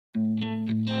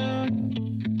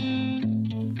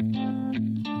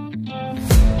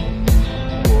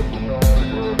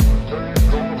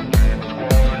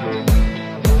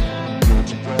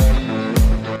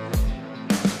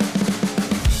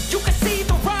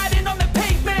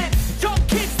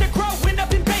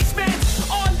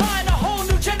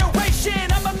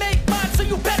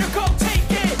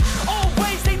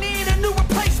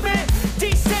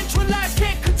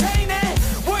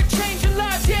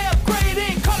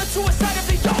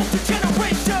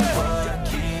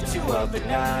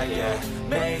night, yeah.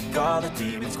 Make all the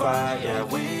demons quiet, yeah.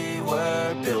 We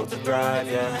were built to thrive,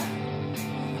 yeah.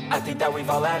 I think that we've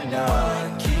all had enough.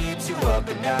 What keeps you up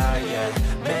at night, yeah.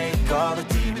 Make all the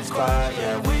demons quiet,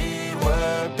 yeah. We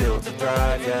were built to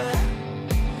thrive, yeah.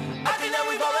 I think that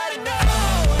we've all had enough.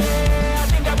 Oh, yeah, I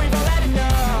think that we've all had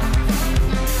enough.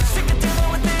 Sick of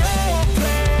dealing with the old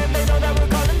plan. They know that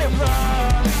we're calling it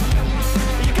wrong.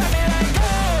 You got me like,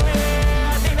 oh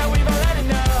yeah, I think that we've all had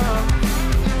enough.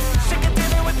 Sick of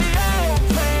dealing with the old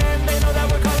plan. They know that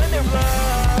we're calling it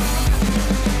wrong.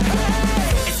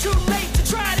 Hey, it's too late to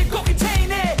try to go contain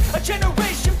it. A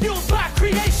generation fueled by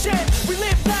creation. We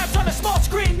live lives on a small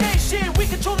screen nation. We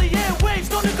control the airwaves,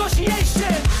 no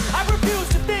negotiation. I refuse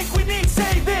to think we need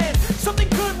saving. Something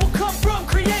good will come from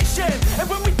creation. And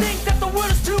when we think that the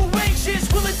world is too anxious,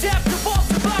 we'll adapt, evolve,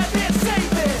 survive, and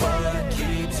save it. What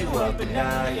keeps you up at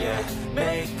night, yeah.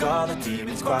 Make all the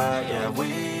demons quiet, yeah.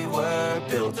 We were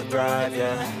built to thrive,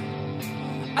 yeah.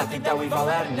 I think that we've all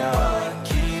had enough. What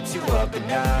keeps you up at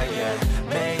night, yeah.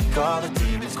 Make all the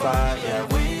demons quiet, yeah.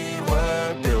 We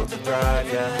were built to thrive,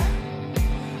 yeah.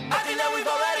 I think that we've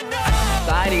all had enough.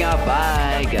 Signing out,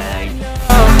 bye guys.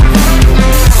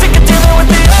 Sick of dealing with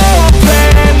the old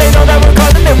plan. They know that we're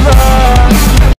calling it wrong.